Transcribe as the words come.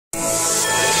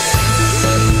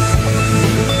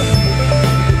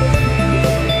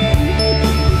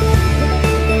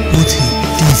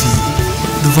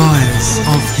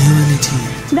of humanity.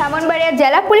 Brahmanbaria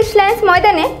জেলা police lines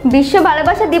ময়দানে বিশ্ব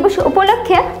ভালোবাসা দিবস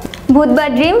উপলক্ষে বুধবার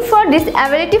ড্রিম ফর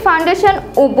ডিসএবিলিটি ফাউন্ডেশন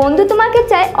ও বন্ধু তোমাকে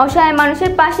চাই অসহায়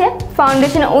মানুষের পাশে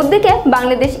ফাউন্ডেশনের উদ্যোগে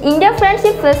Bangladesh India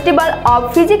friendship festival of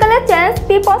physical challenge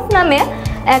people's নামে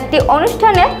একটি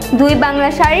অনুষ্ঠানে দুই বাংলা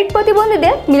শারীরিক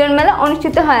প্রতিবন্ধীদের মিলন মেলা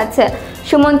অনুষ্ঠিত হয়েছে।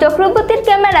 সুমন চক্রবর্তীর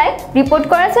ক্যামেরায় রিপোর্ট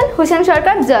করেছেন হোসেন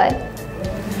সরকার জয়।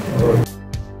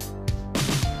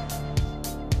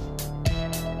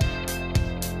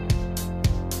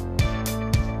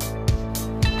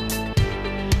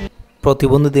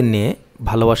 প্রতিবন্ধীদের নিয়ে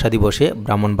ভালোবাসা দিবসে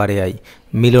ব্রাহ্মণবাড়িয়ায়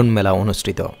মিলন মেলা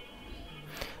অনুষ্ঠিত।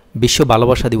 বিশ্ব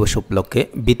ভালোবাসা দিবস উপলক্ষে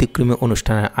ব্যতিক্রমী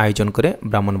অনুষ্ঠানের আয়োজন করে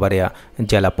ব্রাহ্মণবাড়িয়া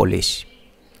জেলা পুলিশ।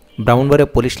 ব্রাহ্মণবাড়িয়া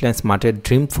পুলিশ লাইন্স মাঠের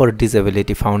ড্রিম ফর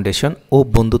ডিসএবিলিটি ফাউন্ডেশন ও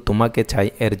বন্ধু তোমাকে চাই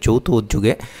এর যৌথ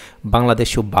উদ্যোগে বাংলাদেশ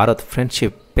ও Bharat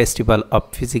friendship festival of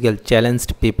physical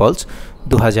challenged people's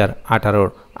 2018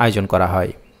 আয়োজন করা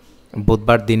হয়।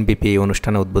 বুধবার দিনব্যাপী এই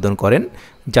অনুষ্ঠানে উদ্বোধন করেন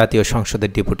জাতীয় সংসদের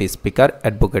ডেপুটি স্পিকার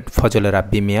অ্যাডভোকেট ফজলে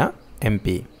রাব্বি মিয়া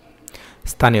এমপি।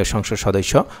 স্থানীয় সংসদ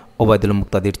সদস্য ওবায়দুল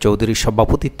মুক্তাদির চৌধুরীর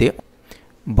সভাপতিত্বে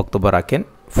বক্তব্য রাখেন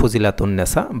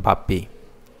ফজিলাতুন্নেসা বাপ্পি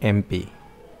এমপি,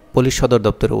 পুলিশ সদর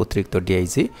দপ্তরের অতিরিক্ত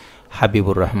DIG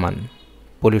Habibur Rahman,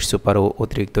 police super ও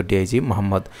অতিরিক্ত ডিআইজি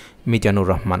মোহাম্মদ মিজানুর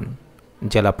রহমান,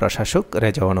 জেলা প্রশাসক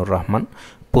রেজাওয়ানুর রহমান,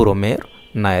 পৌর মেয়র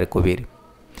নায়ের কবির,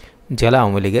 জেলা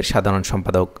আওয়ামী লীগের সাধারণ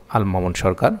সম্পাদক আল মামুন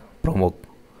সরকার প্রমুখ।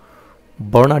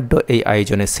 বর্ণাঢ্য এই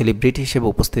আয়োজনে সেলিব্রিটি হিসেবে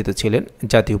উপস্থিত ছিলেন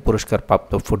জাতীয়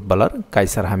পুরস্কারপ্রাপ্ত ফুটবলার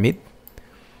কায়সার হামিদ,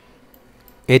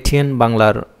 এটিএন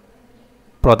বাংলার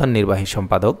প্রধান নির্বাহী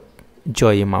সম্পাদক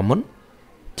জয় মামুন,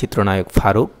 চিত্রনায়ক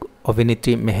ফারুক,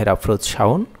 অভিনেত্রী মেহের আফরোজ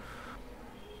শাওন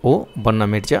ও বন্যা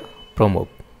মির্জা প্রমুখ।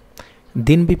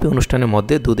 দিনব্যাপী অনুষ্ঠানের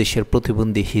মধ্যে দুদেশের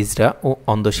প্রতিবন্ধী হিজড়া ও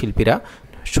অন্ধশিল্পীরা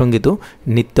সঙ্গীত ও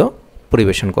নৃত্য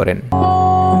পরিবেশন করেন।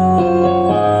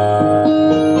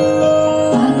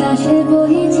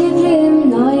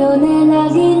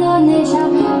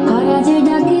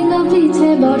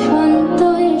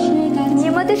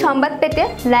 নিয়মিত সংবাদ পেতে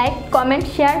লাইক, কমেন্ট,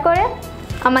 শেয়ার করে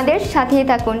আমাদের সাথেই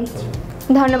থাকুন।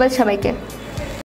 ধন্যবাদ সবাইকে।